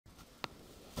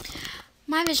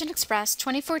My Vision Express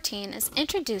 2014 is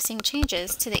introducing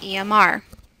changes to the EMR.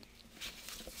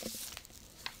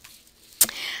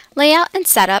 Layout and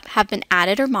setup have been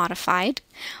added or modified.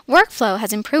 Workflow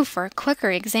has improved for a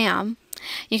quicker exam.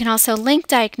 You can also link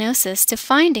diagnosis to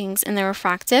findings in the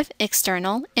refractive,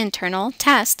 external, internal,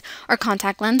 test, or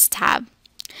contact lens tab.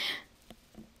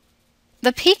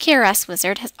 The PQRS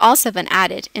wizard has also been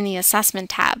added in the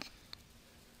assessment tab.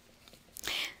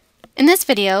 In this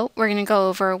video, we're going to go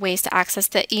over ways to access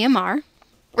the EMR.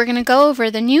 We're going to go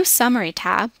over the new Summary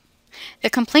tab, the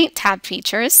Complaint tab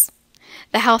features,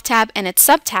 the Health tab and its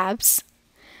subtabs,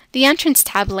 the Entrance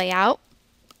tab layout,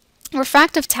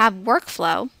 Refractive tab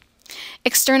workflow,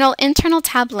 External-internal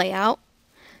tab layout,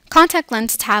 Contact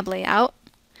lens tab layout,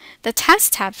 the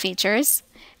Test tab features,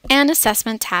 and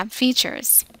Assessment tab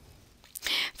features.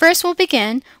 First, we'll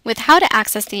begin with how to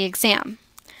access the exam.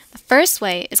 The first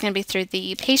way is going to be through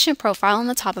the patient profile on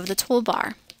the top of the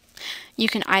toolbar. You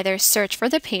can either search for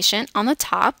the patient on the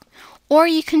top, or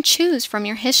you can choose from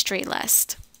your history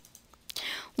list.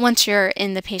 Once you're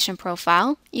in the patient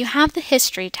profile, you have the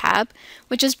History tab,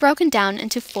 which is broken down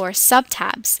into 4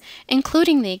 subtabs,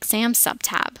 including the Exam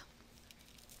subtab.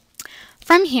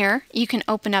 From here, you can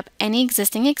open up any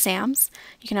existing exams.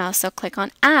 You can also click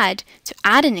on Add to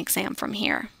add an exam from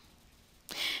here.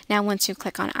 Now, once you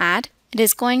click on Add, it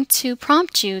is going to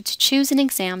prompt you to choose an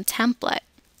exam template.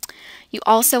 You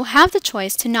also have the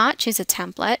choice to not choose a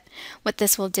template. What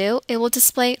this will do, it will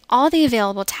display all the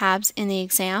available tabs in the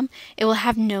exam. It will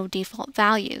have no default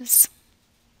values.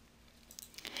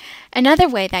 Another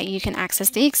way that you can access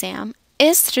the exam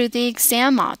is through the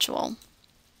Exam module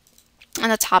on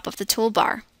the top of the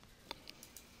toolbar.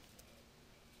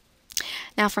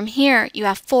 Now from here, you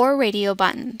have 4 radio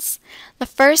buttons. The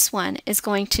first one is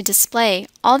going to display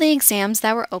all the exams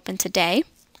that were open today.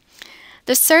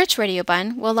 The Search radio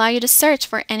button will allow you to search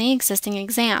for any existing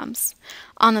exams.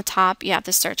 On the top, you have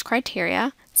the search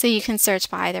criteria, so you can search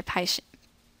by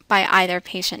either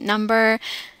patient number,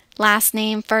 last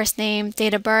name, first name,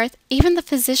 date of birth, even the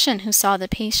physician who saw the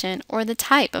patient or the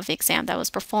type of exam that was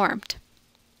performed.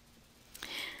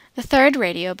 The third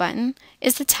radio button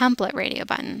is the Template radio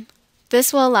button.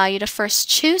 This will allow you to first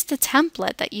choose the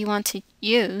template that you want to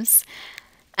use,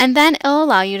 and then it will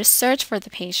allow you to search for the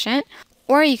patient,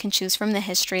 or you can choose from the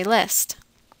history list.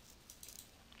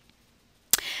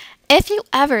 If you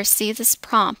ever see this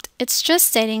prompt, it's just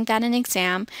stating that an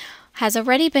exam has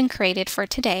already been created for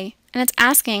today, and it's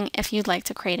asking if you'd like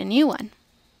to create a new one.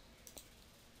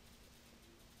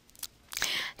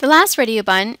 The last radio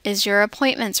button is your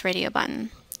Appointments radio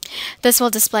button. This will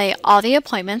display all the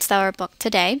appointments that were booked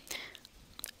today.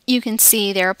 You can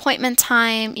see their appointment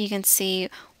time, you can see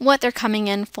what they're coming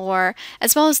in for,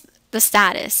 as well as the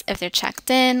status, if they're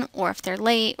checked in, or if they're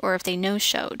late, or if they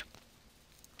no-showed.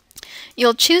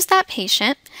 You'll choose that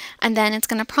patient, and then it's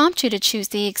going to prompt you to choose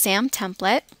the exam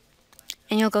template,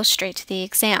 and you'll go straight to the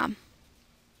exam.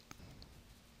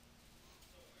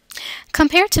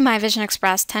 Compared to My Vision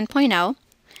Express 10.0,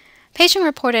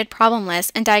 Patient-reported problem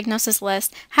list and diagnosis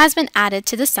list has been added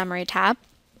to the Summary tab.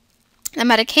 The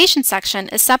medication section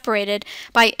is separated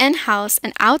by in-house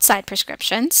and outside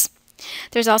prescriptions.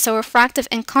 There's also refractive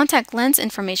and contact lens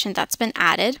information that's been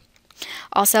added.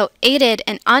 Also aided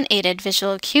and unaided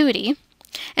visual acuity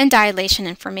and dilation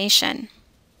information.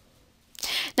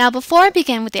 Now before I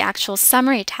begin with the actual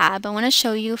Summary tab, I want to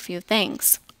show you a few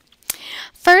things.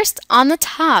 First, on the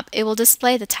top, it will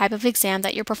display the type of exam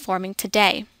that you're performing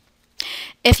today.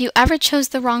 If you ever chose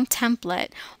the wrong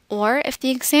template, or if the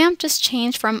exam just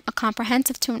changed from a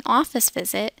comprehensive to an office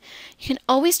visit, you can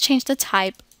always change the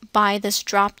type by this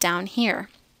drop down here.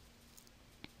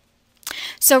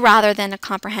 So rather than a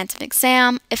comprehensive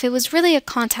exam, if it was really a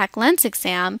contact lens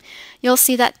exam, you'll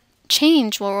see that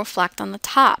change will reflect on the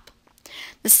top.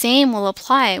 The same will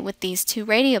apply with these 2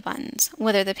 radio buttons,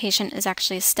 whether the patient is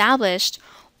actually established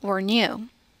or new.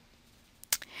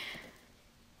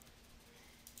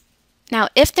 Now,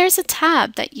 if there's a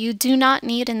tab that you do not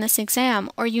need in this exam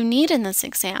or you need in this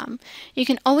exam, you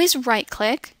can always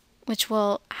right-click, which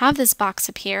will have this box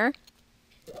appear.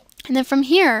 And then from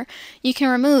here, you can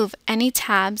remove any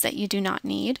tabs that you do not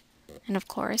need, and of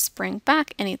course, bring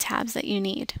back any tabs that you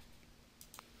need.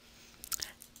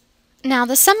 Now,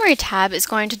 the Summary tab is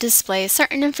going to display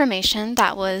certain information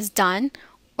that was done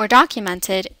or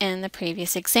documented in the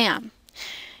previous exam.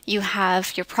 You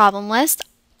have your problem list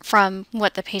from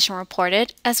what the patient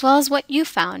reported, as well as what you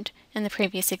found in the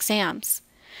previous exams.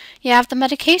 You have the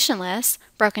medication list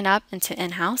broken up into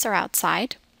in-house or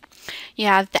outside. You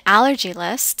have the allergy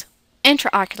list,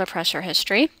 intraocular pressure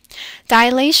history,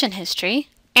 dilation history,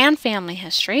 and family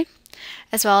history.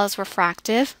 as well as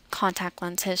refractive contact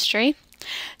lens history,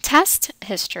 test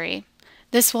history.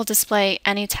 This will display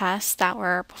any tests that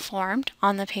were performed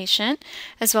on the patient,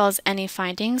 as well as any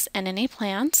findings and any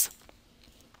plans.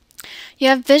 You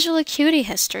have visual acuity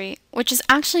history, which is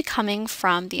actually coming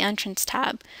from the entrance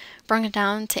tab, broken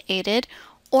down to aided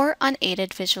or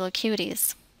unaided visual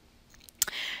acuities.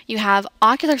 You have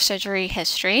ocular surgery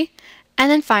history, and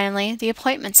then finally the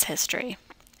appointments history.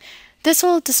 This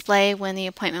will display when the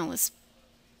appointment was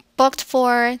booked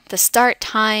for, the start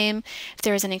time, if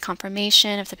there was any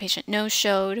confirmation, if the patient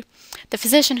no-showed, the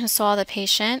physician who saw the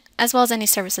patient, as well as any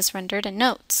services rendered and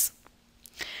notes.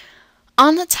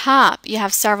 On the top, you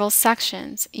have several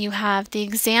sections. You have the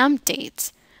exam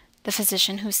date, the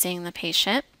physician who's seeing the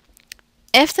patient.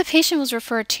 If the patient was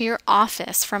referred to your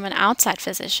office from an outside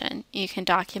physician, you can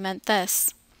document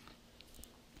this.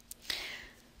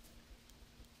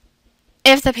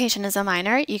 If the patient is a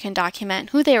minor, you can document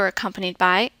who they were accompanied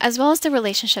by, as well as the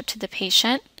relationship to the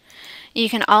patient. You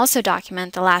can also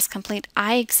document the last complete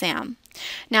eye exam.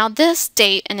 Now, this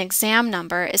date and exam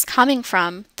number is coming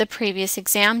from the previous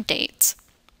exam date.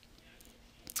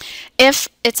 If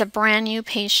it's a brand new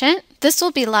patient, this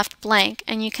will be left blank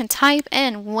and you can type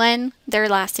in when their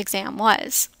last exam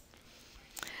was.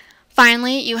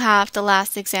 Finally, you have the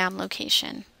last exam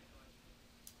location.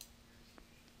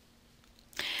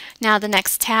 Now the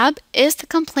next tab is the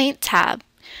complaint tab.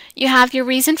 You have your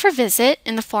reason for visit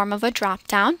in the form of a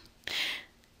drop-down.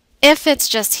 If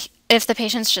the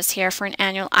patient's just here for an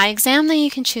annual eye exam, then you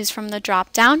can choose from the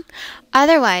drop-down.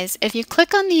 Otherwise, if you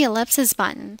click on the ellipses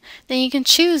button, then you can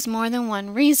choose more than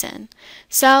one reason.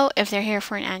 So if they're here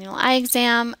for an annual eye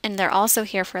exam and they're also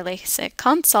here for a LASIK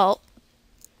consult,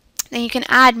 then you can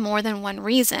add more than one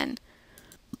reason.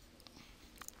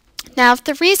 Now, if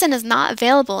the reason is not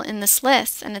available in this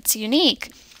list and it's unique,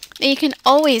 then you can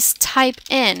always type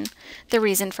in the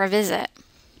reason for visit.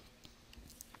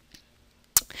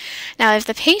 Now, if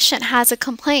the patient has a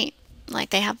complaint, like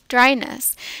they have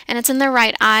dryness, and it's in their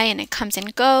right eye and it comes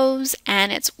and goes,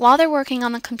 and it's while they're working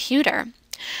on the computer,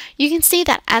 you can see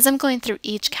that as I'm going through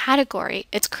each category,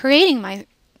 it's creating my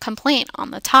complaint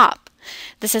on the top.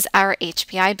 This is our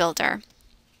HPI builder.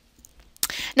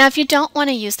 Now, if you don't want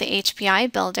to use the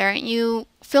HPI builder, you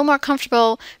feel more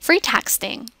comfortable free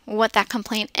texting what that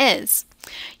complaint is,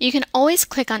 you can always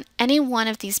click on any one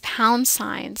of these pound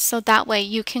signs so that way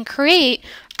you can create,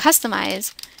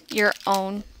 customize your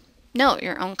own note,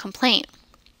 your own complaint.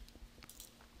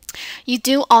 You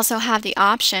do also have the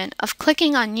option of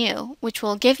clicking on New, which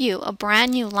will give you a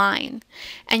brand new line,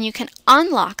 and you can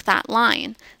unlock that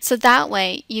line so that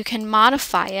way you can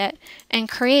modify it and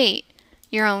create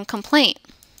your own complaint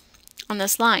on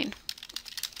this line.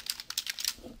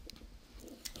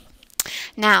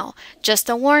 Now, just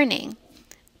a warning,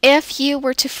 if you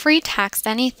were to free text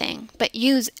anything but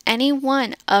use any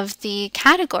one of the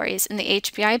categories in the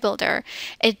HPI builder,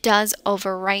 it does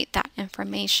overwrite that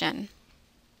information.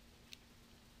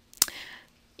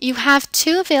 You have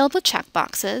two available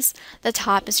checkboxes. The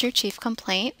top is your chief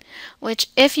complaint, which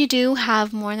if you do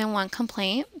have more than one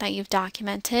complaint that you've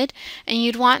documented and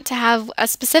you'd want to have a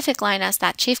specific line as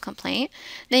that chief complaint,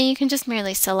 then you can just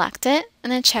merely select it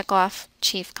and then check off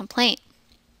chief complaint.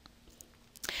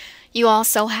 You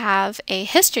also have a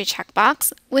history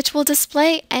checkbox, which will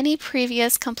display any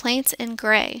previous complaints in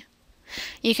gray.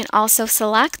 You can also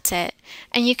select it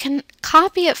and you can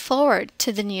copy it forward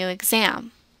to the new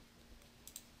exam.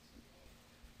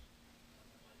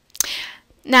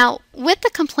 Now, with the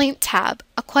Complaint tab,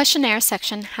 a questionnaire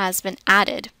section has been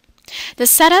added. The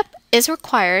setup is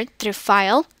required through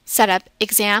File, Setup,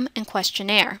 Exam, and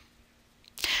Questionnaire.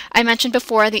 I mentioned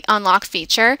before the Unlock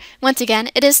feature. Once again,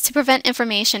 it is to prevent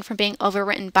information from being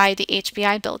overwritten by the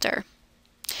HPI builder.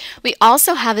 We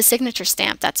also have a signature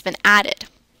stamp that's been added.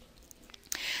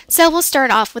 So we'll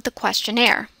start off with the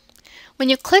questionnaire. When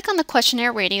you click on the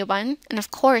questionnaire radio button, and of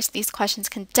course these questions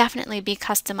can definitely be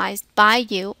customized by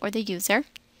you or the user,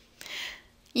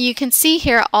 you can see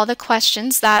here all the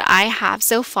questions that I have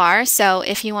so far. So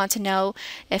if you want to know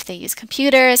if they use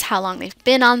computers, how long they've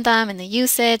been on them, and the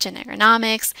usage and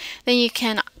ergonomics, then you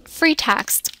can free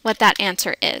text what that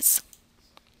answer is.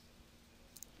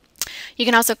 You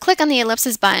can also click on the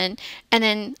ellipses button and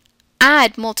then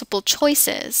add multiple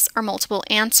choices or multiple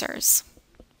answers.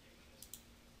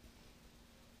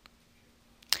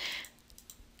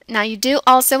 Now you do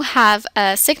also have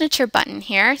a signature button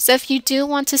here, so if you do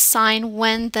want to sign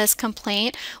when this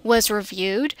complaint was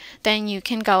reviewed, then you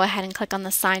can go ahead and click on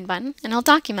the sign button and it'll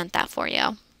document that for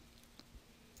you.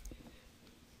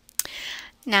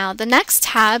 Now the next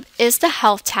tab is the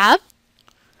Health tab.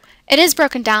 It is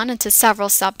broken down into several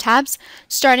subtabs,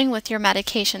 starting with your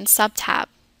medication subtab.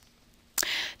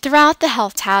 Throughout the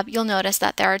Health tab, you'll notice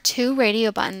that there are two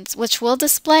radio buttons which will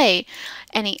display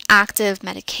any active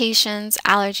medications,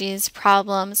 allergies,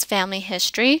 problems, family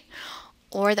history,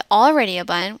 or the All Radio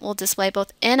button will display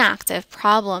both inactive,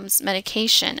 problems,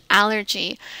 medication,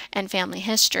 allergy, and family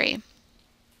history.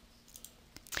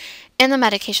 In the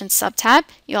medication subtab,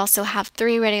 you also have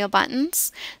three radio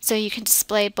buttons, so you can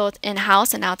display both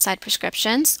in-house and outside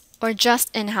prescriptions, or just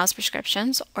in-house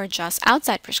prescriptions, or just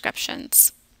outside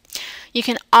prescriptions. You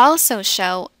can also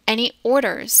show any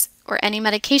orders or any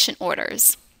medication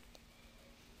orders.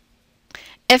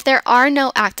 If there are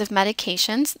no active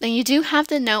medications, then you do have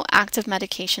the No Active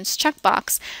Medications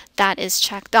checkbox that is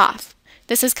checked off.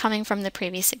 This is coming from the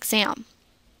previous exam.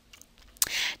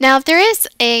 Now, if there is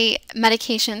a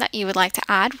medication that you would like to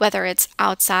add, whether it's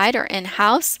outside or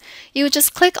in-house, you would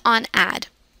just click on Add.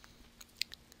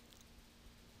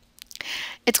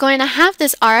 It's going to have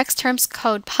this RX terms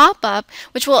code pop up,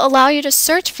 which will allow you to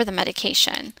search for the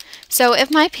medication. So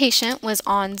if my patient was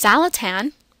on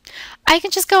Xalatan, I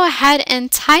can just go ahead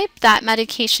and type that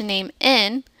medication name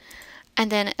in,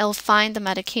 and then it'll find the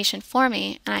medication for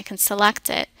me, and I can select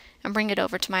it and bring it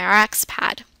over to my RX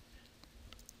pad.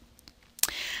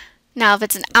 Now, if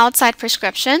it's an outside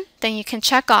prescription, then you can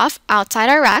check off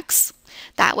outside RX.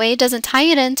 That way it doesn't tie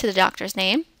it into the doctor's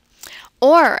name.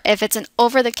 Or if it's an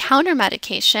over-the-counter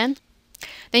medication,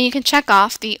 then you can check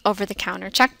off the over-the-counter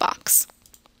checkbox.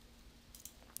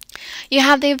 You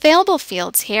have the available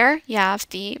fields here. You have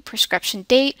the prescription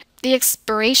date, the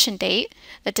expiration date,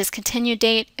 the discontinued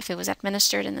date if it was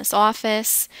administered in this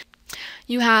office.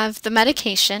 You have the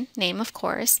medication name, of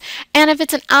course, and if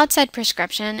it's an outside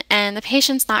prescription and the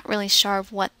patient's not really sure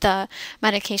of what the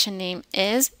medication name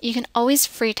is, you can always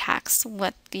free text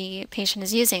what the patient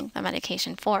is using the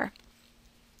medication for.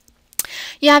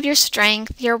 You have your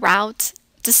strength, your route,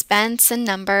 dispense and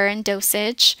number and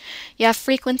dosage. You have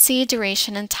frequency,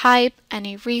 duration, and type,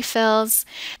 any refills.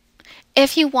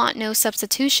 If you want no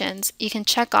substitutions, you can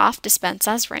check off dispense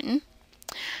as written.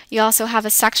 You also have a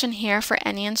section here for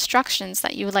any instructions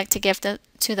that you would like to give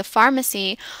to the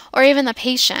pharmacy or even the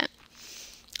patient.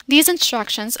 These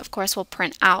instructions, of course, will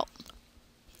print out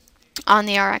on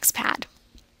the RX pad.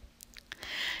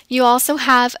 You also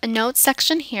have a notes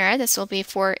section here. This will be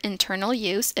for internal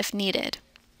use if needed.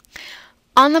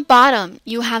 On the bottom,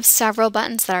 you have several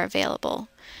buttons that are available.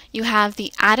 You have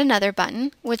the Add Another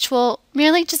button, which will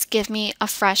merely just give me a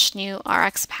fresh new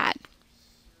RX pad.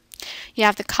 You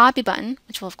have the Copy button,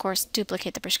 which will of course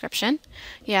duplicate the prescription.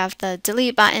 You have the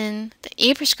Delete button, the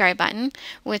e-prescribe button,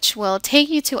 which will take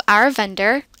you to our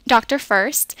vendor, Doctor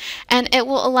First, and it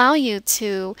will allow you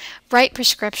to write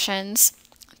prescriptions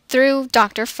through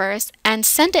Doctor First and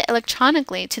send it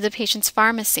electronically to the patient's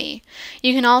pharmacy.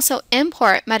 You can also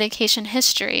import medication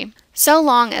history so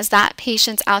long as that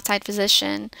patient's outside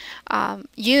physician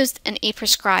used an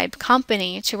e-prescribe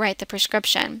company to write the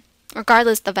prescription,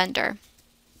 regardless the vendor.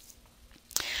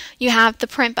 You have the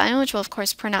Print button, which will of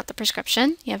course print out the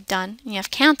prescription. You have Done, and you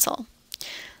have Cancel.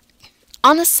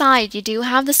 On the side, you do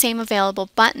have the same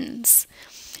available buttons.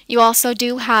 You also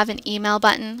do have an email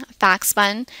button, a fax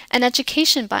button, an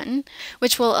education button,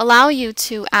 which will allow you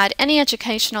to add any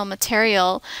educational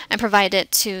material and provide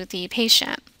it to the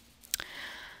patient.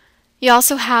 You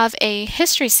also have a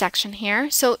history section here.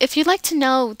 So if you'd like to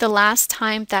know the last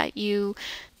time that you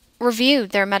reviewed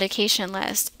their medication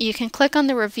list, you can click on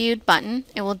the Reviewed button.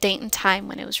 It will date and time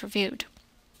when it was reviewed.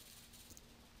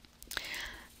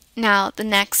 Now, the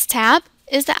next tab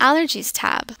is the Allergies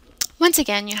tab. Once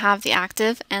again, you have the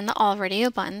active and the All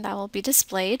Radio button that will be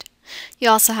displayed. You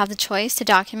also have the choice to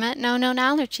document no known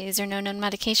allergies or no known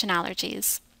medication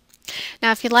allergies.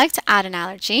 Now, if you'd like to add an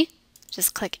allergy,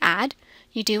 just click Add.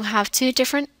 You do have two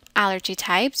different allergy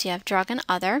types. You have drug and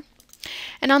other.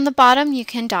 And on the bottom, you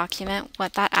can document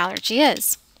what that allergy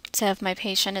is. So if my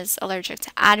patient is allergic to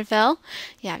Advil,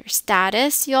 you have your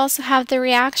status. You also have the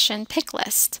reaction pick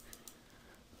list.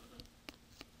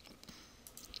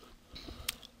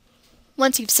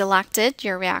 Once you've selected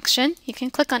your reaction, you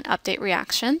can click on Update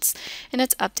Reactions, and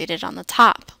it's updated on the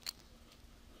top.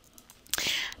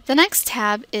 The next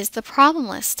tab is the Problem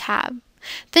List tab.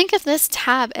 Think of this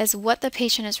tab as what the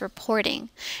patient is reporting.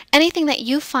 Anything that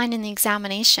you find in the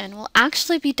examination will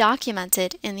actually be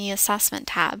documented in the Assessment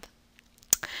tab.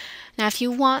 Now, if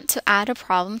you want to add a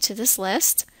problem to this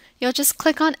list, you'll just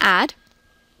click on Add,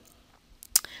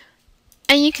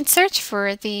 and you can search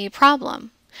for the problem.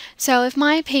 So if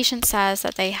my patient says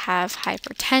that they have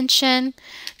hypertension,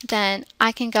 then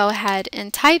I can go ahead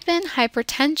and type in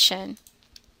hypertension,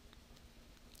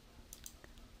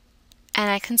 and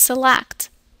I can select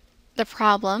the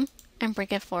problem and bring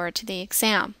it forward to the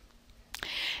exam.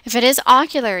 If it is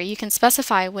ocular, you can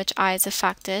specify which eye is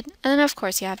affected, and then of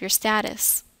course you have your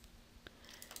status.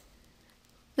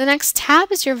 The next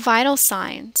tab is your vital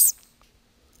signs.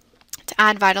 To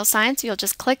add vital signs, you'll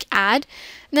just click Add,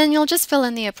 and then you'll just fill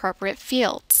in the appropriate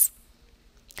fields.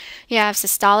 You have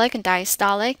systolic and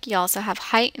diastolic. You also have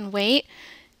height and weight,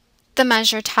 the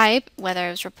measure type, whether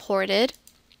it was reported,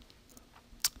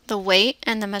 the weight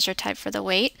and the measure type for the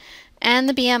weight, and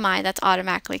the BMI that's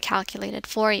automatically calculated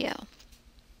for you.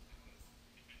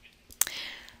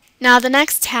 Now the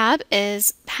next tab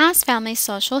is Past Family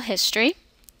Social History.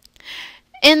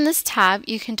 In this tab,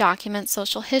 you can document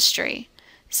social history.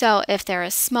 So if they're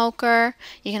a smoker,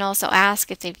 you can also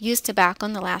ask if they've used tobacco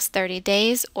in the last 30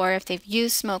 days or if they've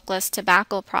used smokeless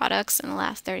tobacco products in the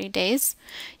last 30 days.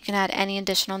 You can add any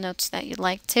additional notes that you'd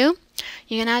like to.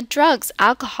 You can add drugs,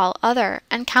 alcohol, other,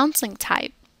 and counseling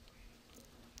type.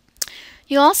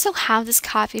 You also have this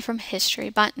copy from history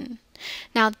button.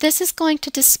 Now this is going to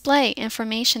display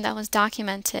information that was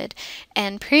documented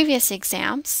in previous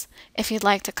exams. If you'd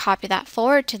like to copy that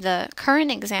forward to the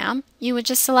current exam, you would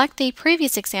just select the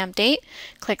previous exam date,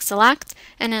 click select,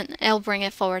 and then it'll bring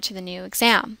it forward to the new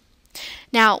exam.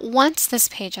 Now once this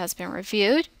page has been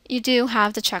reviewed, you do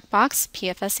have the checkbox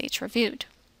PFSH reviewed.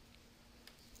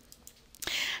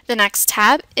 The next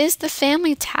tab is the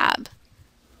Family tab.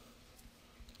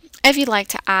 If you'd like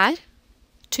to add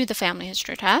to the Family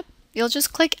History tab, you'll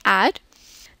just click Add,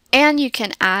 and you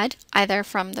can add either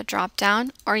from the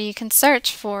drop-down or you can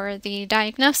search for the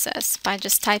diagnosis by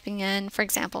just typing in, for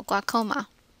example, glaucoma.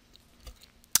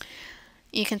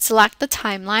 You can select the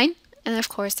timeline and of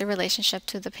course the relationship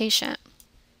to the patient.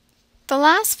 The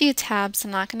last few tabs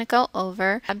I'm not going to go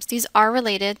over. These are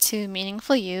related to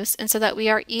meaningful use and so that we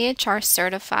are EHR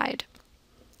certified.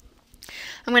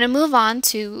 I'm going to move on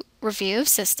to review of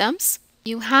systems.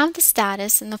 You have the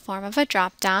status in the form of a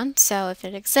drop-down, so if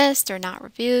it exists or not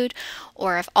reviewed,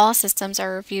 or if all systems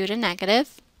are reviewed and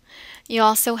negative. You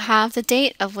also have the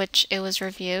date of which it was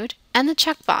reviewed and the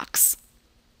checkbox.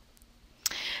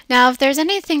 Now, if there's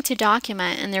anything to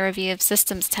document in the Review of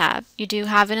Systems tab, you do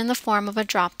have it in the form of a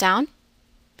drop-down.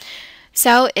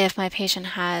 So if my patient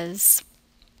has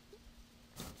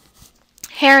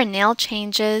hair and nail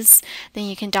changes, then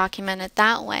you can document it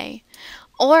that way.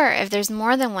 Or if there's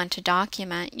more than one to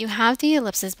document, you have the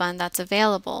ellipsis button that's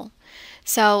available.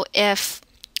 So if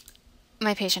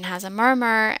my patient has a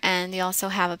murmur and they also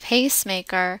have a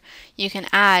pacemaker, you can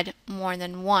add more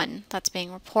than one that's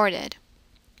being reported.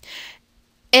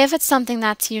 If it's something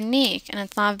that's unique and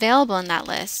it's not available in that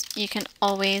list, you can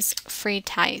always free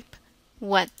type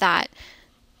what that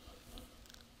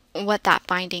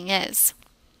finding is.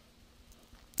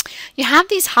 You have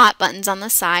these hot buttons on the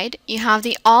side. You have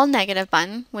the all negative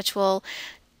button, which will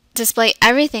display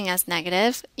everything as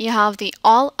negative. You have the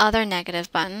all other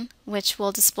negative button, which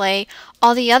will display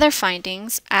all the other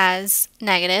findings as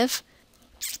negative.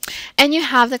 And you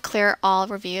have the clear all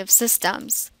review of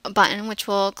systems button, which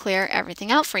will clear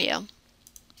everything out for you.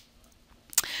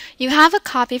 You have a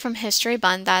copy from history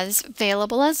button that is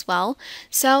available as well,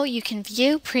 so you can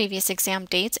view previous exam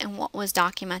dates and what was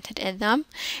documented in them.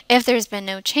 If there's been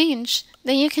no change,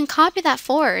 then you can copy that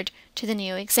forward to the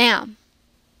new exam.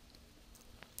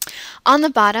 On the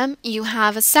bottom, you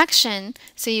have a section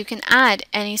so you can add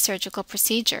any surgical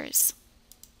procedures.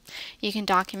 You can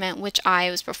document which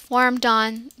eye was performed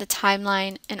on, the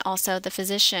timeline, and also the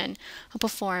physician who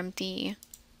performed the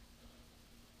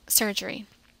surgery.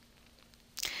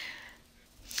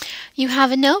 You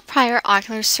have a no prior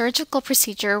ocular surgical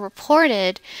procedure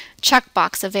reported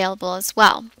checkbox available as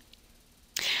well.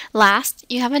 Last,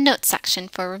 you have a notes section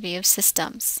for review of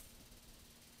systems.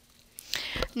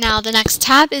 Now the next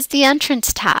tab is the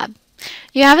entrance tab.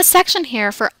 You have a section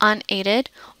here for unaided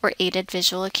or aided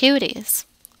visual acuities.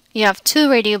 You have two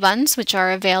radio buttons which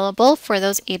are available for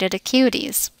those aided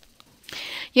acuities.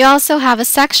 You also have a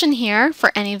section here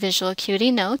for any visual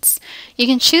acuity notes. You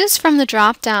can choose from the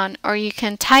drop-down or you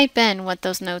can type in what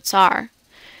those notes are.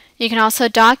 You can also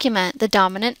document the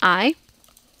dominant eye,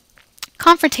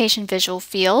 confrontation visual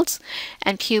fields,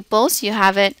 and pupils. You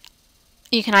have it.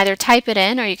 You can either type it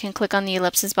in or you can click on the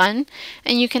ellipsis button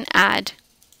and you can add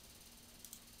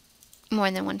more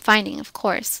than one finding, of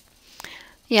course.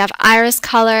 You have iris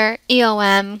color,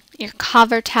 EOM, your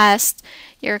cover test,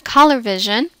 your color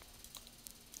vision.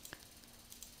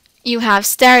 You have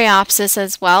stereopsis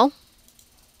as well.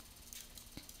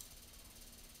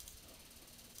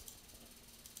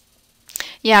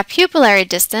 You have pupillary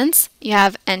distance, you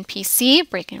have NPC,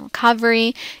 break and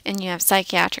recovery, and you have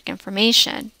psychiatric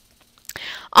information.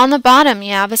 On the bottom,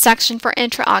 you have a section for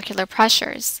intraocular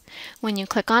pressures. When you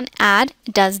click on Add,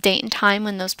 it does date and time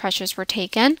when those pressures were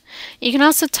taken. You can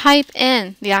also type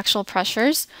in the actual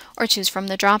pressures or choose from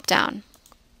the drop-down.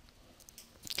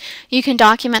 You can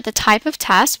document the type of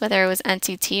test, whether it was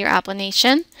NCT or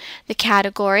applanation, the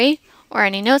category, or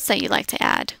any notes that you'd like to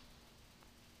add.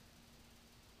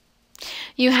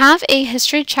 You have a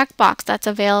history checkbox that's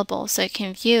available so you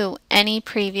can view any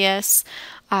previous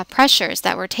pressures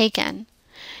that were taken.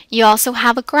 You also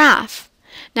have a graph.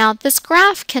 Now this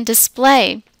graph can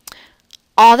display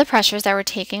all the pressures that were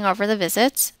taken over the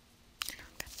visits.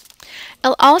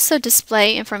 It'll also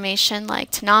display information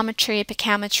like tonometry,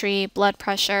 pachymetry, blood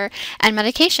pressure, and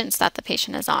medications that the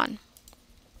patient is on.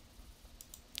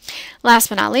 Last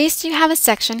but not least, you have a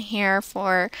section here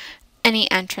for any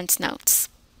entrance notes.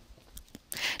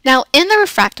 Now in the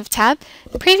refractive tab,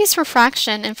 previous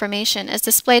refraction information is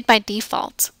displayed by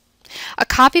default. A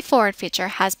copy forward feature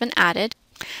has been added,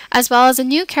 as well as a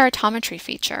new keratometry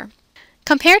feature.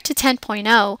 Compared to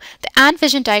 10.0, the Add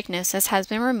Vision Diagnosis has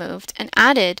been removed and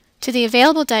added to the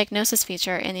Available Diagnosis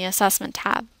feature in the Assessment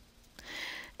tab.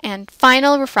 And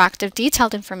final refractive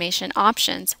detailed information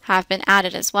options have been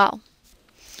added as well.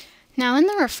 Now in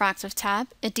the refractive tab,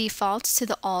 it defaults to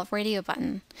the All Radio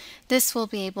button. This will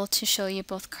be able to show you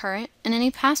both current and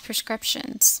any past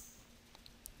prescriptions.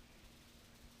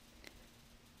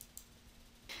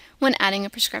 When adding a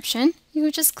prescription, you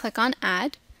would just click on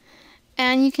Add,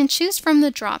 and you can choose from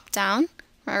the drop-down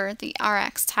or the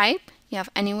RX type. You have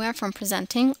anywhere from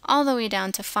presenting all the way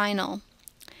down to final.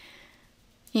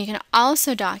 You can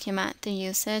also document the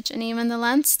usage and even the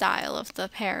lens style of the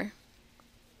pair.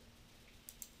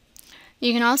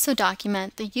 You can also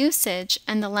document the usage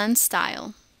and the lens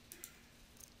style.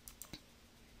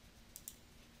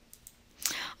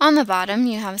 On the bottom,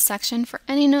 you have a section for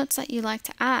any notes that you'd like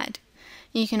to add.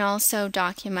 You can also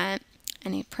document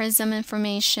any prism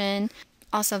information,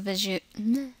 also visual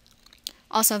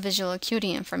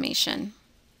acuity information.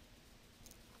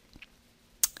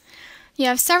 You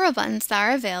have several buttons that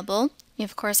are available. You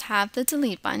of course have the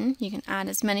delete button. You can add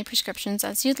as many prescriptions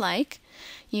as you'd like.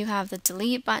 You have the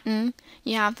delete button.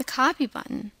 You have the copy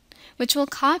button, which will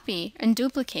copy and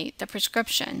duplicate the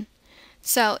prescription.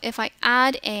 So if I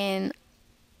add an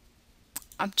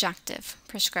objective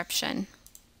prescription,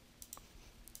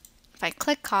 if I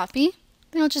click copy,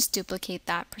 it'll just duplicate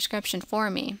that prescription for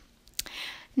me.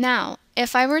 Now,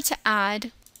 if I were to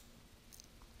add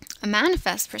a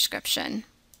manifest prescription,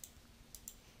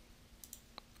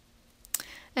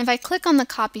 and if I click on the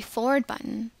copy forward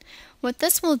button, what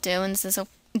this will do, and this is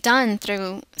done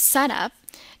through setup,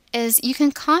 is you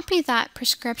can copy that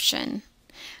prescription,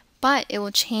 but it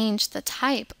will change the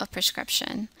type of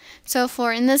prescription. So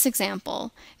in this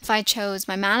example, if I chose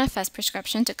my manifest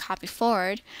prescription to copy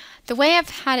forward, the way I've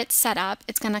had it set up,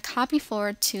 it's going to copy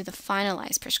forward to the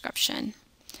finalized prescription.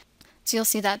 So you'll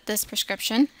see that this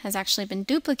prescription has actually been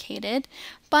duplicated,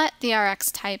 but the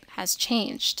RX type has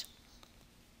changed.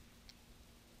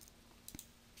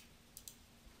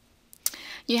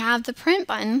 You have the print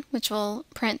button, which will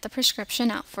print the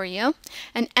prescription out for you,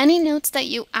 and any notes that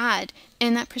you add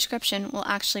in that prescription will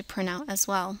actually print out as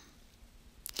well.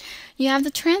 You have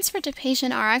the Transfer to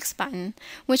Patient RX button,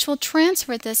 which will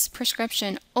transfer this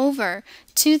prescription over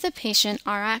to the Patient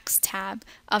RX tab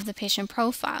of the patient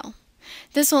profile.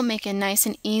 This will make it nice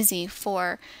and easy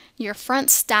for your front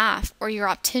staff or your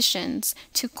opticians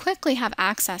to quickly have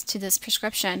access to this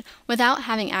prescription without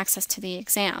having access to the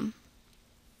exam.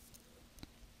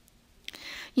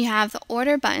 You have the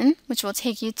Order button, which will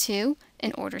take you to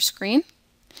an order screen.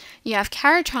 You have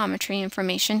keratometry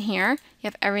information here. You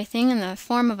have everything in the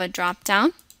form of a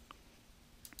drop-down.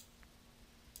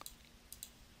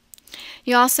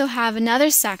 You also have another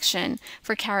section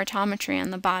for keratometry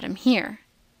on the bottom here,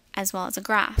 as well as a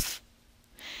graph.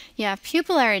 You have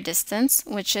pupillary distance,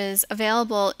 which is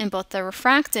available in both the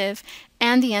refractive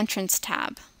and the entrance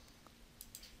tab.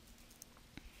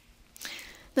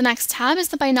 The next tab is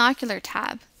the binocular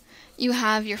tab. You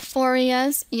have your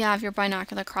phoreas, you have your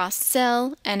binocular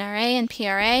cross-sil, NRA and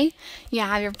PRA, you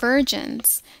have your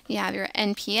virgins, you have your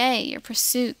NPA, your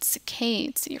pursuits,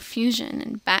 saccades, your fusion,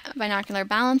 and binocular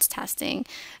balance testing,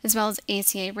 as well as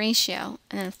ACA ratio,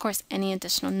 and then of course any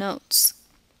additional notes.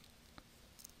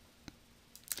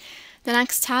 The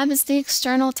next tab is the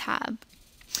external tab.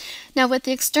 Now with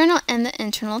the external and the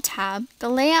internal tab, the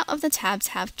layout of the tabs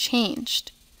have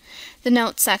changed. The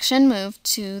Notes section moved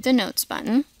to the Notes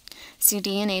button.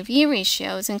 CD and AV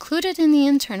ratio is included in the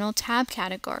internal tab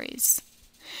categories.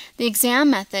 The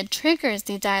exam method triggers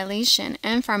the dilation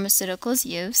and pharmaceuticals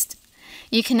used.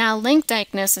 You can now link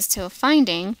diagnosis to a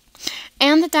finding,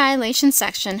 And the dilation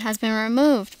section has been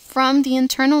removed from the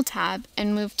internal tab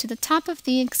and moved to the top of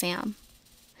the exam.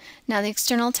 Now the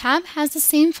external tab has the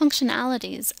same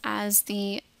functionalities as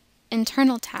the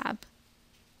internal tab.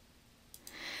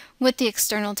 With the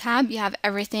external tab, you have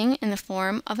everything in the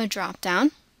form of a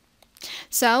drop-down.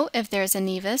 So if there's a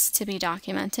nevus to be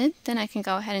documented, then I can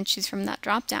go ahead and choose from that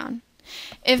drop-down.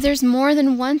 If there's more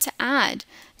than one to add,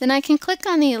 then I can click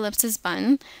on the ellipsis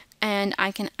button and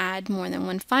I can add more than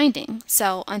one finding.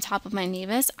 So on top of my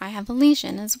nevus, I have a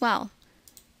lesion as well,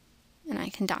 and I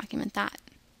can document that.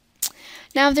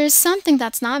 Now if there's something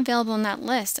that's not available in that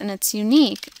list and it's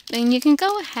unique, then you can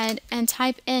go ahead and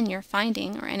type in your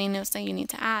finding or any notes that you need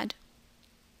to add.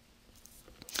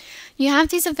 You have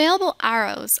these available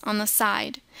arrows on the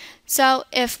side. So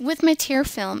if with my tear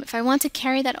film, if I want to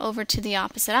carry that over to the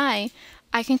opposite eye,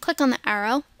 I can click on the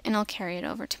arrow and I'll carry it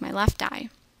over to my left eye.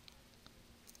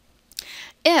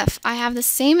 If I have the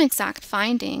same exact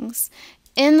findings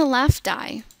in the left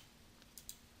eye,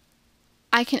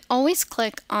 I can always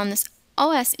click on this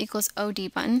OS equals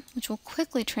OD button, which will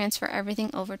quickly transfer everything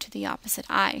over to the opposite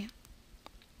eye.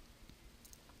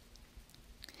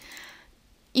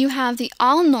 You have the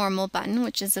All Normal button,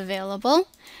 which is available.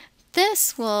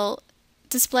 This will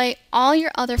display all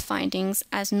your other findings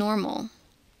as normal.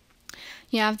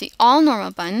 You have the All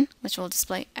Normal button, which will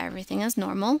display everything as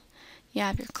normal. You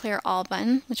have your Clear All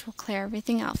button, which will clear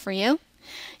everything out for you.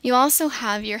 You also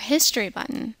have your History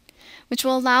button, which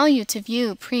will allow you to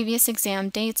view previous exam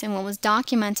dates and what was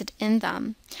documented in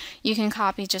them. You can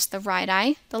copy just the right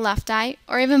eye, the left eye,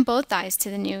 or even both eyes to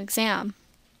the new exam.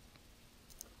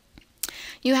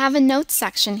 You have a Notes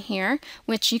section here,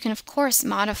 which you can of course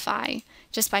modify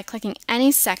just by clicking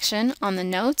any section on the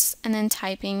notes and then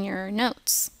typing your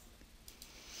notes.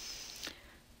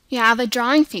 You have a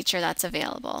Drawing feature that's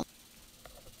available.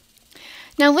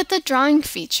 Now with the Drawing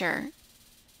feature,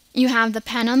 you have the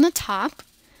pen on the top,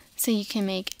 so you can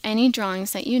make any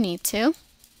drawings that you need to.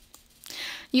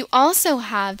 You also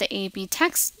have the A/B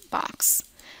text box.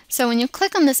 So when you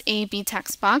click on this A/B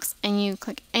text box and you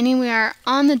click anywhere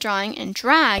on the drawing and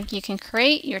drag, you can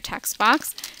create your text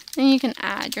box and you can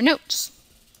add your notes.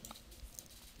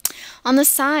 On the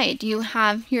side, you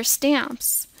have your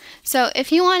stamps. So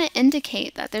if you want to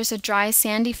indicate that there's a dry,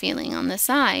 sandy feeling on this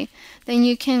eye, then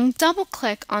you can double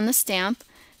click on the stamp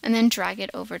and then drag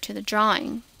it over to the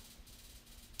drawing.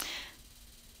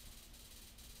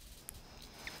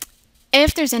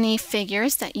 If there's any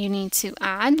figures that you need to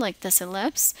add, like this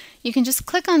ellipse, you can just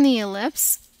click on the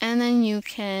ellipse and then you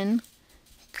can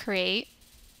create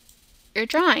your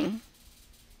drawing.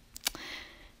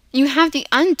 You have the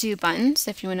Undo button,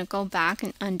 so if you want to go back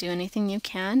and undo anything, you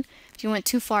can. If you went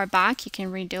too far back, you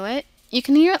can redo it. You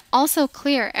can also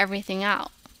clear everything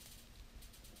out.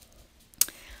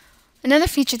 Another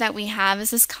feature that we have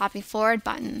is this Copy Forward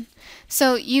button.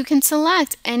 So you can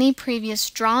select any previous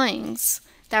drawings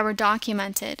that were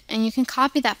documented and you can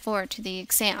copy that forward to the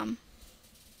exam.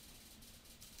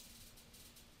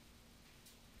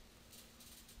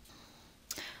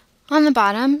 On the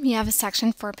bottom, you have a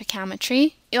section for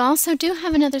pachymetry. You also do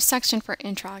have another section for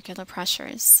intraocular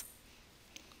pressures.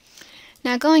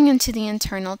 Now going into the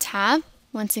internal tab,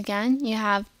 once again, you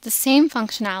have the same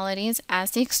functionalities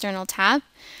as the external tab.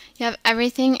 You have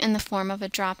everything in the form of a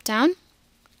drop-down.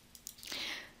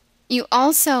 You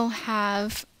also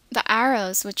have the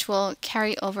arrows, which will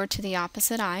carry over to the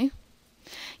opposite eye.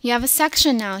 You have a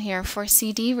section now here for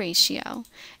CD ratio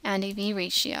and AV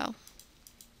ratio.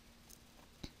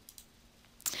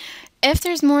 If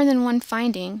there's more than one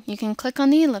finding, you can click on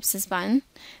the ellipsis button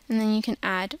and then you can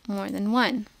add more than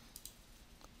one.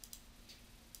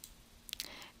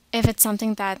 If it's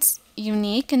something that's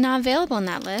unique and not available in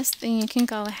that list, then you can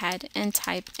go ahead and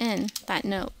type in that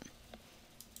note.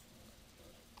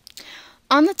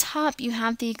 On the top, you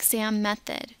have the exam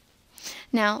method.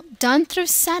 Now, done through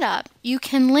setup, you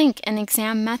can link an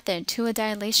exam method to a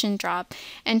dilation drop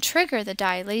and trigger the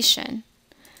dilation.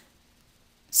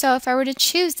 So if I were to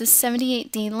choose the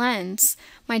 78D lens,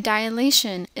 my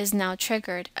dilation is now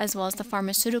triggered, as well as the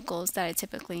pharmaceuticals that I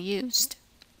typically used.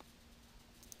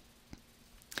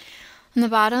 On the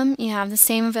bottom, you have the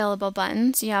same available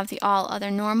buttons. You have the All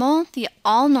Other Normal, the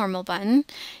All Normal button.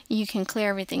 You can clear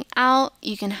everything out.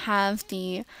 You can have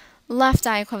the left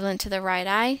eye equivalent to the right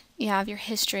eye. You have your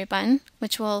History button,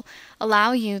 which will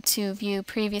allow you to view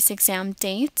previous exam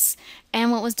dates and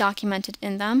what was documented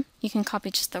in them. You can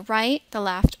copy just the right, the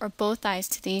left, or both eyes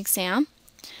to the exam.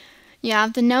 You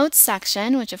have the Notes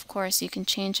section, which of course you can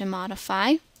change and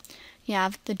modify. You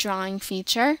have the Drawing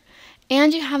feature.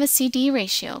 And you have a CD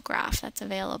ratio graph that's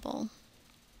available.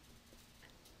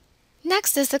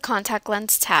 Next is the contact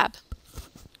lens tab.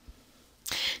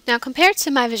 Now compared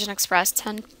to My Vision Express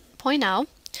 10.0,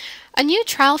 a new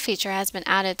trial feature has been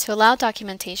added to allow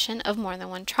documentation of more than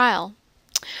one trial.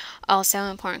 Also,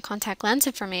 important contact lens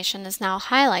information is now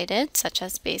highlighted, such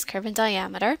as base curve and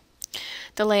diameter.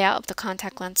 The layout of the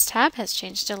contact lens tab has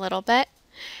changed a little bit,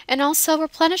 and also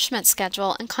replenishment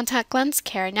schedule and contact lens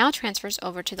care now transfers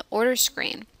over to the order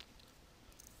screen.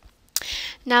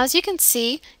 Now, as you can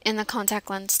see in the contact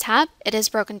lens tab, it is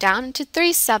broken down into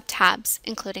 3 sub-tabs,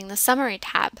 including the summary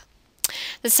tab.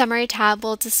 The summary tab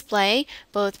will display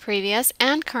both previous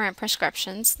and current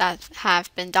prescriptions that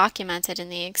have been documented in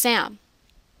the exam.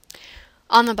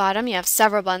 On the bottom, you have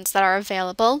several buttons that are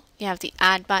available. You have the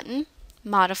Add button,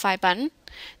 Modify button,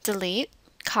 Delete,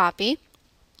 Copy,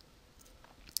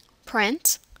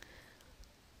 Print,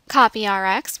 Copy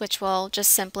RX, which will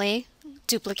just simply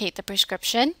duplicate the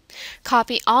prescription,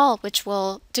 Copy All, which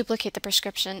will duplicate the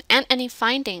prescription and any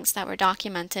findings that were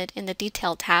documented in the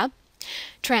Detail tab,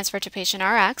 Transfer to Patient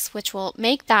RX, which will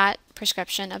make that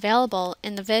prescription available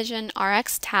in the Vision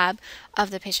RX tab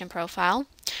of the patient profile,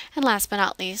 and last but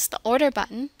not least, the Order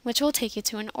button, which will take you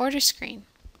to an order screen.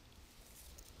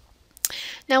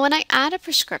 Now when I add a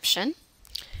prescription,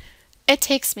 it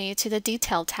takes me to the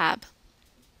Detail tab.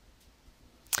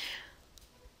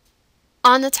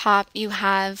 On the top, you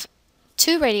have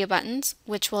 2 radio buttons,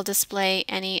 which will display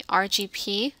any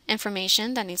RGP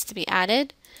information that needs to be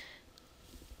added,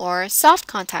 or soft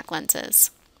contact lenses.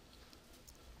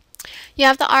 You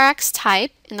have the RX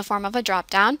type in the form of a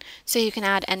drop-down, so you can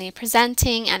add any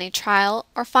presenting, any trial,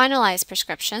 or finalized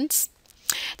prescriptions.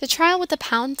 The trial with the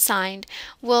pound sign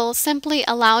will simply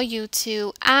allow you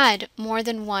to add more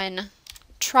than one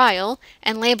trial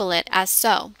and label it as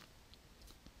so.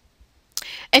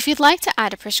 If you'd like to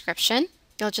add a prescription,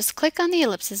 you'll just click on the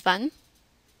ellipsis button,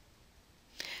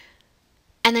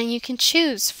 and then you can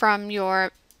choose from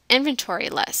your inventory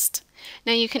list.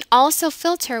 Now you can also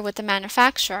filter with the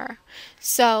manufacturer.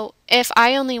 So if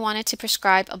I only wanted to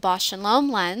prescribe a Bausch &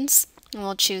 Lomb lens, and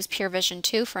we'll choose Pure Vision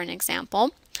 2 for an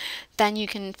example, then you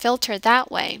can filter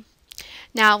that way.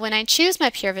 Now when I choose my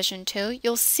Pure Vision 2,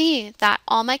 you'll see that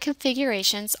all my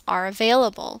configurations are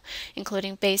available,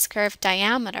 including base curve,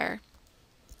 diameter,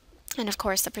 and of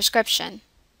course the prescription.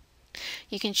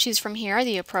 You can choose from here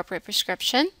the appropriate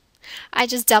prescription. I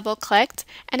just double clicked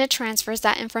and it transfers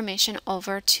that information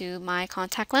over to my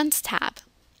contact lens tab.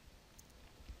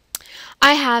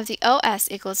 I have the OS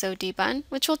equals OD button,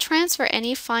 which will transfer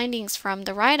any findings from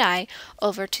the right eye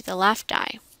over to the left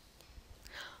eye.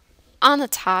 On the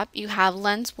top, you have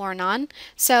lens worn on,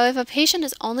 so if a patient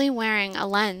is only wearing a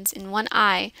lens in one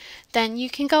eye, then you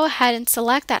can go ahead and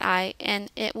select that eye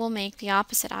and it will make the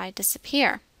opposite eye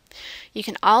disappear. You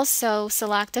can also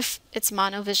select if it's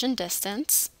monovision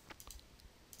distance.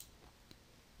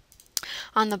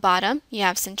 On the bottom, you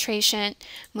have centration,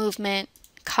 movement,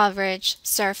 coverage,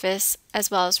 surface,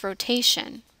 as well as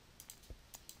rotation.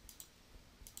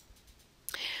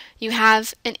 You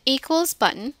have an equals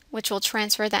button, which will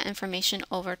transfer that information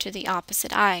over to the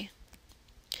opposite eye.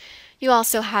 You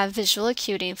also have visual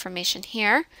acuity information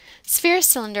here, sphere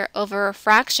cylinder over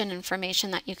refraction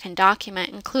information that you can document,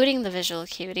 including the visual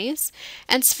acuities,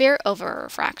 and sphere over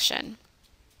refraction.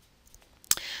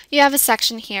 You have a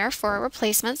section here for a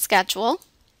replacement schedule.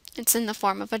 It's in the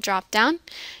form of a drop-down.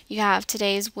 You have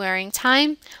today's wearing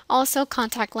time, also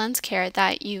contact lens care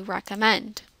that you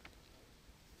recommend.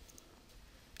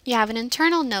 You have an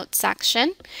internal notes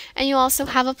section, and you also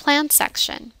have a plan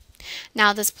section.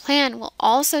 Now this plan will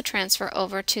also transfer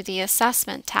over to the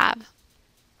assessment tab.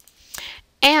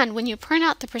 And when you print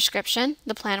out the prescription,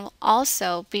 the plan will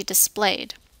also be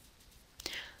displayed.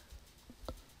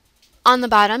 On the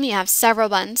bottom, you have several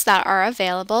buttons that are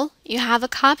available. You have a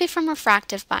copy from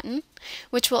refractive button,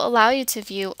 which will allow you to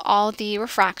view all the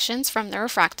refractions from the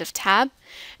refractive tab,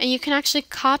 and you can actually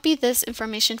copy this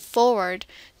information forward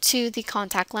to the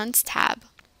contact lens tab.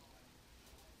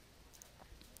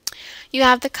 You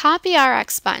have the Copy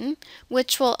RX button,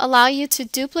 which will allow you to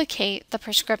duplicate the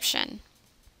prescription.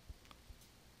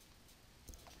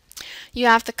 You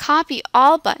have the Copy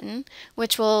All button,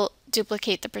 which will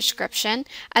duplicate the prescription,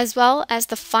 as well as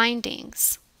the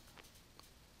findings.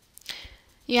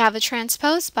 You have a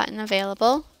Transpose button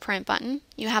available, Print button.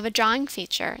 You have a Drawing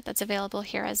feature that's available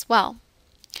here as well.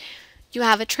 You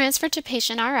have a Transfer to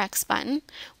Patient RX button,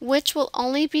 which will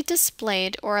only be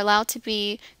displayed or allowed to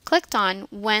be clicked on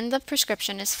when the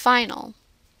prescription is final.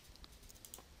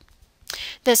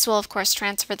 This will of course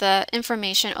transfer the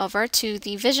information over to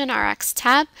the Vision RX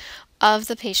tab of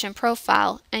the patient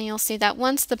profile, and you'll see that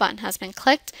once the button has been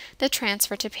clicked, the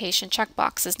Transfer to Patient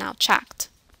checkbox is now checked.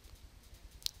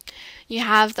 you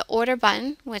have the order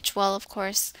button, which will of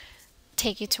course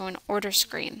take you to an order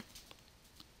screen.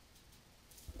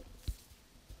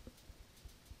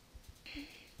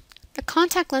 The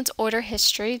contact lens order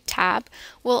history tab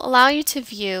will allow you to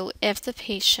view if the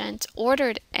patient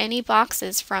ordered any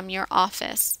boxes from your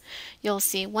office. You'll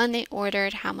see when they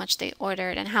ordered, how much they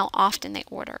ordered, and how often they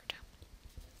ordered.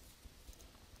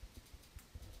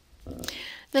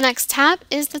 The next tab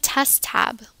is the test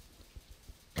tab.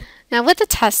 Now with the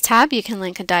test tab, you can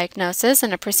link a diagnosis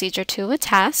and a procedure to a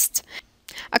test.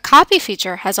 A copy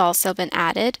feature has also been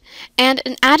added, and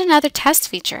an add another test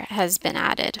feature has been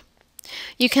added.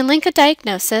 You can link a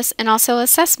diagnosis and also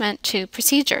assessment to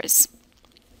procedures.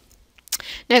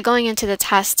 Now going into the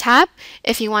test tab,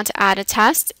 if you want to add a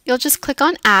test, you'll just click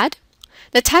on add.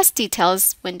 The test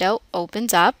details window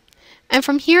opens up, and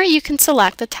from here you can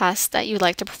select the test that you'd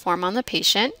like to perform on the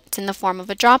patient. It's in the form of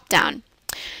a drop-down.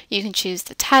 You can choose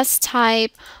the test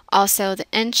type, also the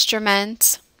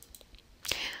instrument,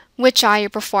 which eye you're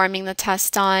performing the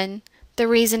test on, the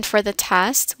reason for the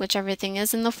test, which everything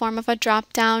is in the form of a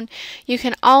drop-down. You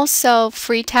can also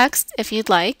free text if you'd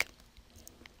like.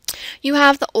 You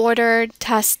have the ordered,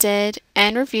 tested,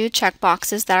 and reviewed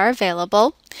checkboxes that are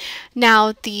available.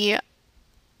 Now the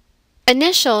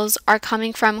initials are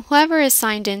coming from whoever is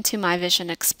signed into My Vision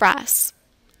Express.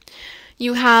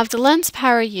 You have the lens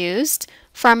power used,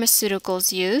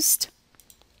 pharmaceuticals used,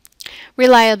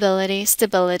 reliability,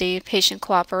 stability, patient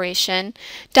cooperation,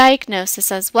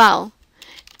 diagnosis as well.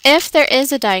 If there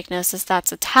is a diagnosis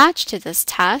that's attached to this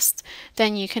test,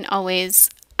 then you can always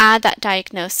add that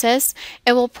diagnosis.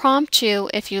 It will prompt you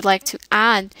if you'd like to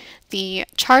add the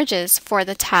charges for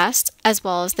the test as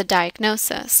well as the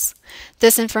diagnosis.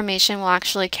 This information will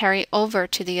actually carry over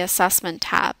to the assessment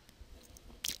tab.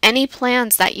 Any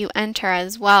plans that you enter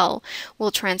as well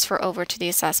will transfer over to the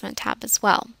assessment tab as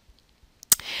well.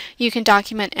 You can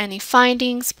document any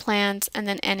findings, plans, and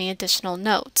then any additional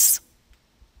notes.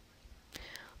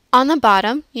 On the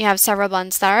bottom, you have several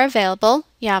buttons that are available.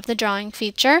 You have the drawing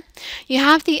feature. You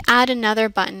have the add another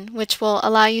button, which will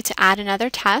allow you to add another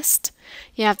test.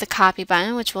 You have the copy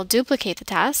button, which will duplicate the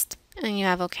test. And you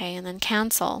have OK and then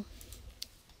cancel.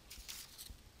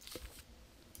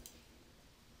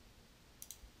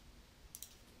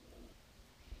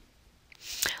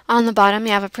 On the bottom,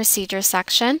 you have a procedure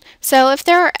section. So if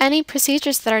there are any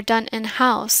procedures that are done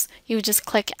in-house, you would just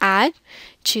click Add,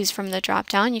 choose from the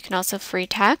drop-down. You can also free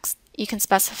text. You can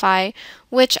specify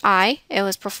which eye it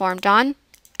was performed on,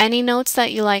 any notes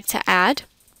that you like to add.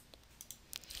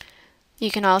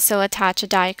 You can also attach a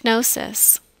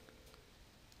diagnosis.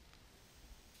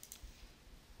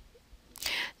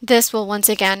 This will once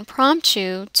again prompt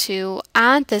you to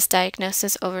add this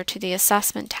diagnosis over to the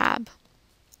assessment tab.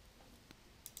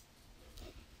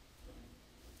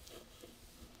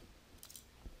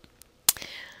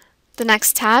 The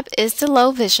next tab is the low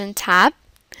vision tab.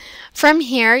 From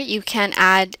here you can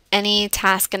add any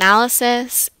task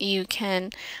analysis, you can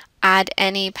add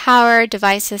any power,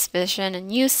 devices, vision,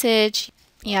 and usage.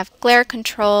 You have glare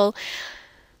control,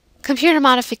 computer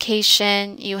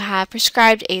modification, you have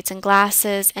prescribed aids and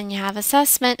glasses, and you have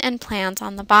assessment and plans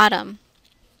on the bottom.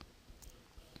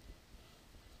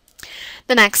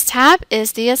 The next tab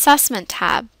is the assessment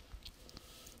tab.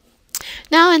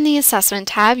 Now in the assessment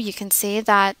tab, you can see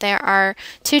that there are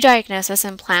two diagnoses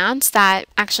and plans that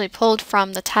actually pulled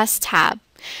from the test tab.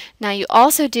 Now you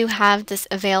also do have this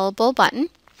available button.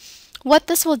 What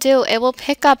this will do, it will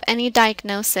pick up any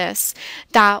diagnosis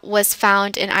that was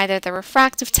found in either the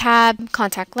refractive tab,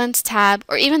 contact lens tab,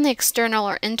 or even the external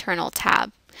or internal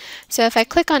tab. So if I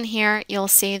click on here, you'll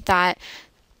see that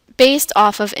based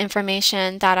off of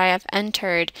information that I have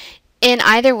entered in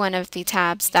either one of the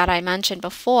tabs that I mentioned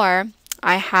before,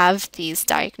 I have these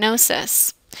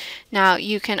diagnoses. Now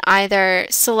you can either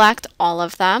select all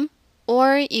of them,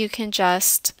 or you can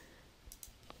just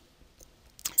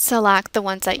select the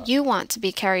ones that you want to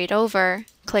be carried over,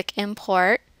 click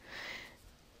import.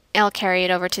 It'll carry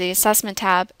it over to the assessment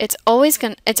tab. It's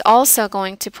also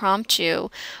going to prompt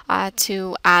you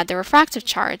to add the refractive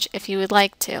charge if you would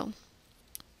like to.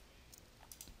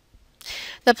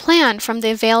 The plan from the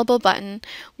available button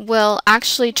will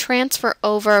actually transfer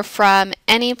over from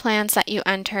any plans that you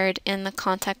entered in the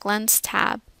contact lens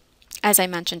tab, as I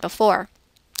mentioned before.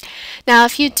 Now,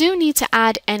 if you do need to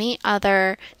add any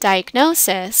other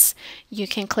diagnosis, you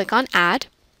can click on Add.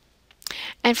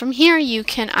 And from here, you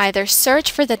can either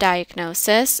search for the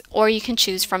diagnosis or you can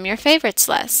choose from your favorites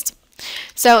list.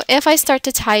 So if I start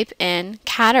to type in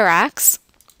cataracts,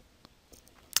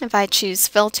 if I choose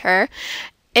filter,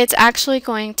 it's actually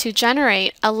going to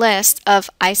generate a list of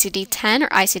ICD-10 or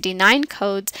ICD-9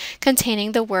 codes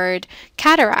containing the word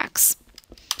cataracts.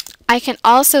 I can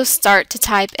also start to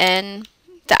type in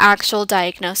the actual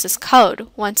diagnosis code.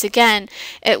 Once again,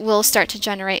 it will start to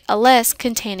generate a list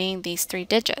containing these 3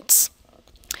 digits.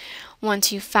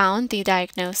 Once you've found the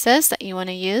diagnosis that you want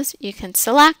to use, you can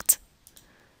select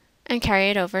and carry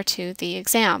it over to the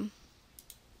exam.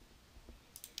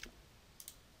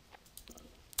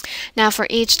 Now for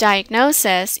each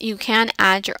diagnosis, you can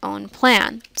add your own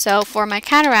plan. So for my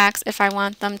cataracts, if I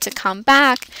want them to come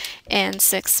back in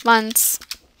 6 months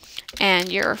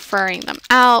and you're referring them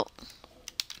out,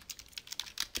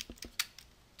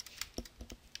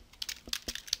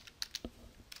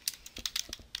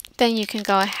 then you can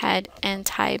go ahead and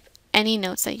type any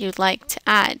notes that you'd like to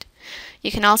add.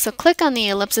 You can also click on the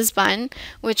ellipsis button,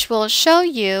 which will show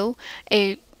you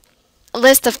a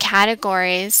list of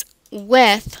categories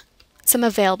with some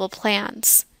available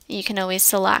plans. You can always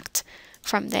select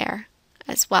from there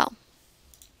as well.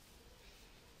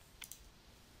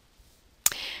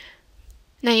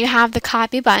 Now you have the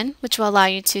copy button, which will allow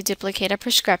you to duplicate a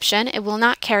prescription. It will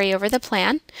not carry over the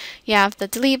plan. You have the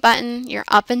delete button, your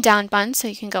up and down button, so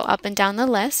you can go up and down the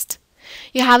list.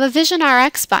 You have a Vision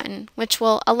RX button, which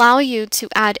will allow you to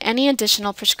add any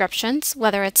additional prescriptions,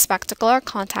 whether it's spectacle or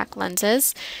contact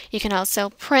lenses. You can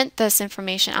also print this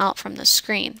information out from the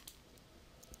screen.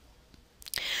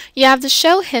 You have the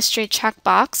Show History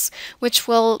checkbox, which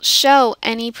will show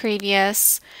any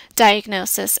previous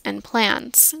diagnosis and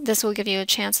plans. This will give you a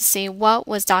chance to see what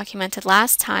was documented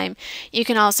last time. You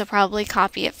can also probably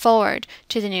copy it forward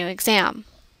to the new exam.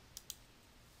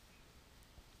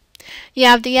 You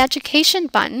have the Education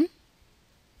button.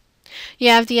 You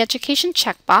have the Education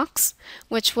checkbox,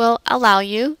 which will allow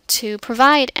you to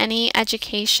provide any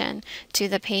education to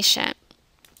the patient.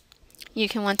 You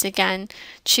can once again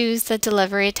choose the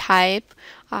delivery type.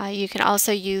 You can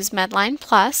also use Medline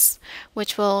Plus,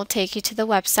 which will take you to the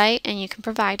website, and you can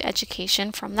provide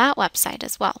education from that website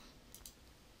as well.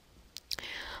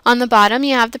 On the bottom,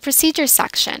 you have the procedures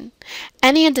section.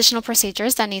 Any additional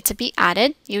procedures that need to be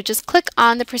added, you just click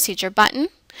on the procedure button,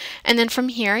 and then from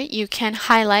here you can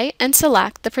highlight and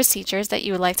select the procedures that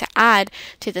you would like to add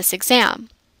to this exam.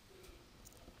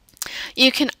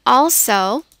 You can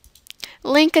also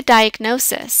link a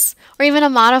diagnosis or even a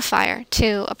modifier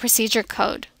to a procedure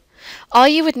code. All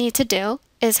you would need to do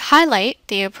is highlight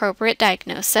the appropriate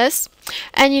diagnosis,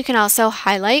 and you can also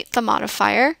highlight the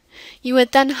modifier. You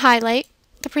would then highlight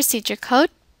the procedure code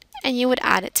and you would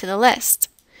add it to the list.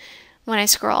 When I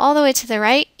scroll all the way to the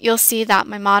right, you'll see that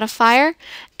my modifier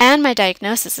and my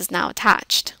diagnosis is now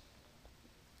attached.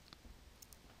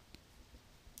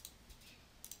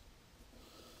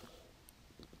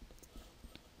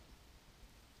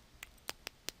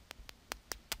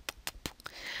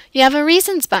 You have a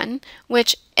Reasons button,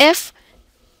 which if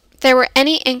there were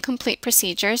any incomplete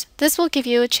procedures, this will give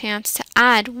you a chance to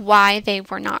add why they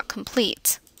were not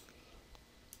complete.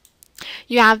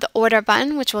 You have the Order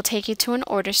button, which will take you to an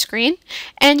order screen,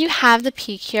 and you have the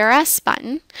PQRS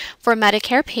button. For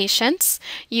Medicare patients,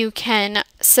 you can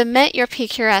submit your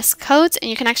PQRS codes, and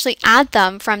you can actually add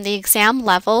them from the exam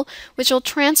level, which will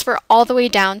transfer all the way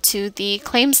down to the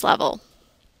claims level.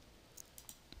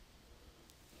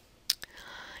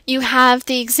 You have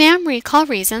the exam recall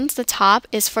reasons. The top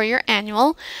is for your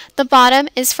annual. The bottom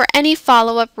is for any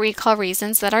follow-up recall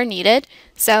reasons that are needed.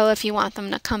 So if you want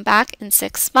them to come back in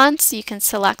 6 months, you can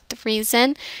select the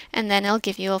reason, and then it'll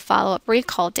give you a follow-up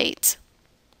recall date.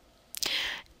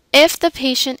 If the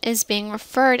patient is being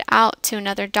referred out to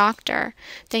another doctor,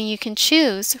 then you can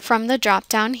choose from the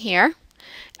drop-down here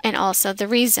and also the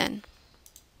reason.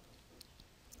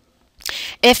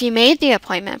 If you made the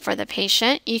appointment for the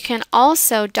patient, you can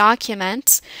also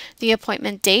document the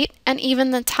appointment date and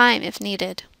even the time if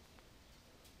needed.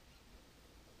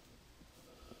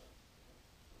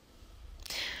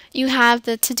 You have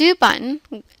the To-Do button.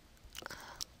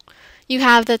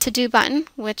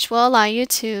 Which will allow you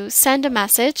to send a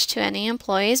message to any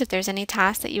employees if there's any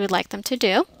tasks that you would like them to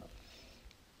do.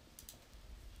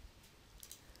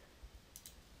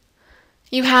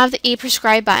 You have the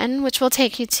e-prescribe button, which will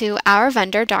take you to our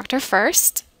vendor, Dr.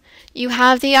 First. You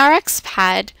have the RX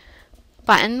pad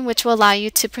button, which will allow you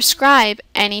to prescribe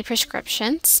any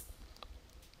prescriptions,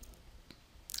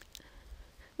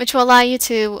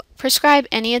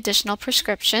 any additional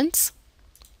prescriptions.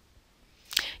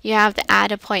 You have the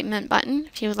Add Appointment button,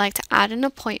 if you would like to add an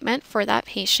appointment for that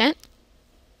patient.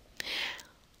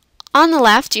 On the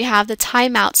left, you have the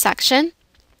timeout section.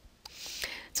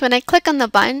 So when I click on the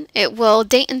button, it will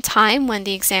date and time when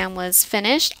the exam was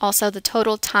finished, also the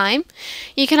total time.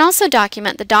 You can also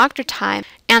document the doctor time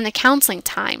and the counseling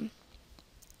time.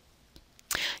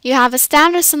 You have a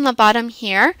status on the bottom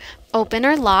here, open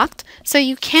or locked, so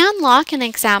you can lock an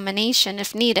examination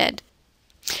if needed.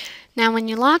 Now when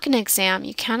you lock an exam,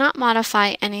 you cannot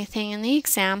modify anything in the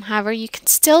exam, however you can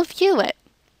still view it.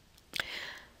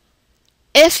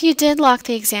 If you did lock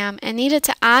the exam and needed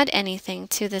to add anything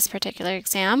to this particular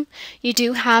exam, you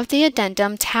do have the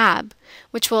addendum tab,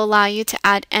 which will allow you to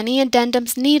add any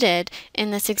addendums needed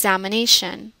in this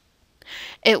examination.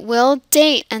 It will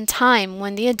date and time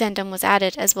when the addendum was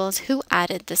added as well as who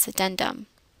added this addendum.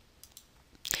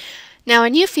 Now a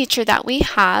new feature that we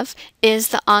have is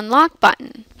the unlock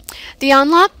button. The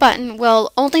unlock button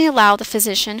will only allow the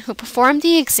physician who performed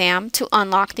the exam to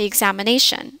unlock the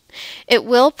examination. It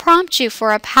will prompt you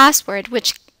for a password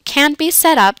which can be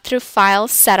set up through File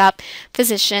Setup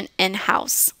Physician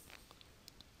In-House.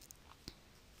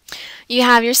 You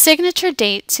have your signature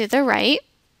date to the right,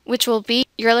 which will be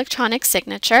your electronic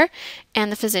signature, and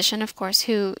the physician, of course,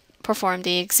 who performed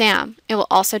the exam. It will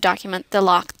also document the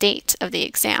lock date of the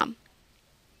exam.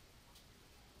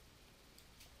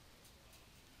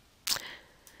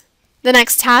 The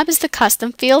next tab is the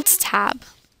Custom Fields tab.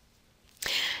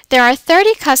 There are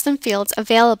 30 custom fields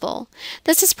available.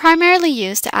 This is primarily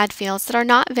used to add fields that are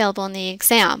not available in the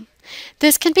exam.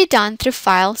 This can be done through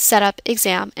File, Setup,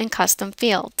 Exam, and Custom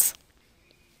Fields.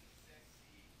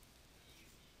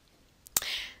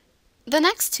 The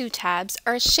next two tabs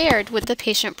are shared with the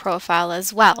patient profile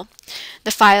as well.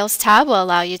 The Files tab will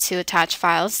allow you to attach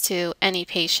files to any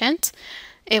patient.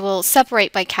 It will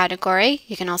separate by category.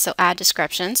 You can also add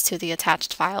descriptions to the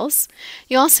attached files.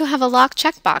 You also have a lock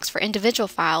checkbox for individual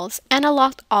files and a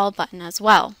locked all button as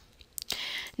well.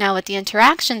 Now with the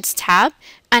Interactions tab,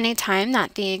 anytime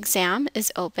that the exam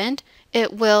is opened,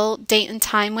 it will date and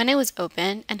time when it was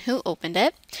opened and who opened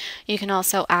it. You can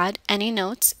also add any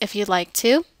notes if you'd like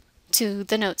to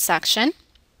the notes section.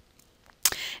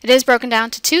 It is broken down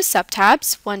to two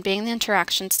subtabs, one being the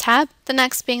Interactions tab, the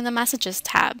next being the Messages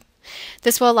tab.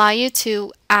 This will allow you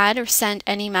to add or send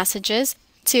any messages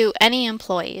to any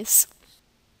employees.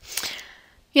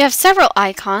 You have several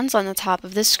icons on the top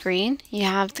of the screen. You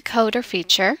have the coder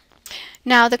feature.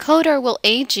 Now the coder will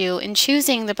aid you in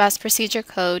choosing the best procedure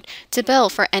code to bill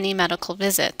for any medical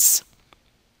visits.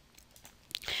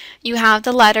 You have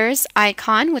the letters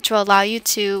icon, which will allow you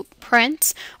to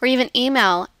print or even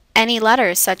email any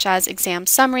letters such as exam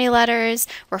summary letters,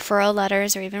 referral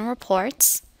letters, or even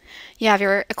reports. You have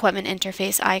your equipment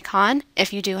interface icon.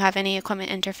 If you do have any equipment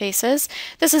interfaces,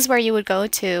 this is where you would go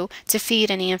to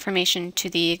feed any information to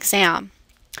the exam.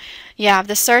 You have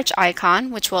the search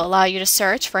icon, which will allow you to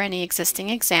search for any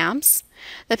existing exams.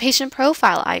 The patient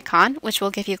profile icon, which will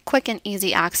give you quick and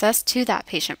easy access to that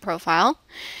patient profile.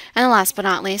 And last but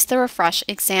not least, the refresh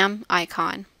exam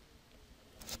icon.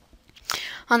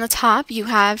 On the top, you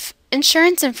have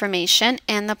insurance information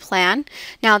and the plan.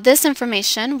 Now this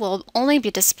information will only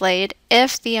be displayed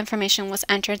if the information was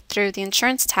entered through the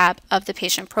insurance tab of the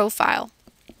patient profile.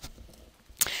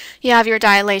 You have your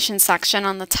dilation section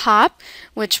on the top,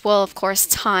 which will of course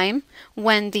time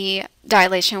when the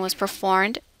dilation was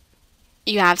performed.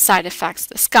 You have side effects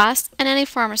discussed and any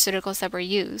pharmaceuticals that were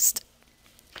used.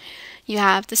 You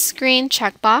have the screen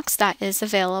checkbox that is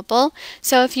available.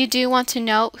 So if you do want to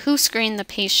know who screened the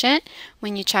patient,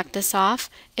 when you check this off,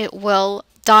 it will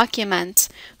document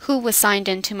who was signed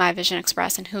into MyVision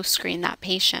Express and who screened that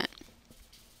patient.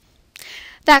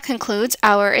 That concludes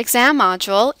our exam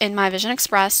module in MyVision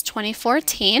Express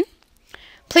 2014.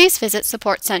 Please visit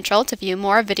Support Central to view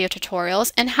more video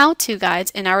tutorials and how-to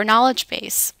guides in our knowledge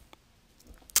base.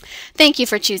 Thank you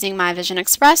for choosing MyVision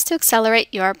Express to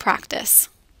accelerate your practice.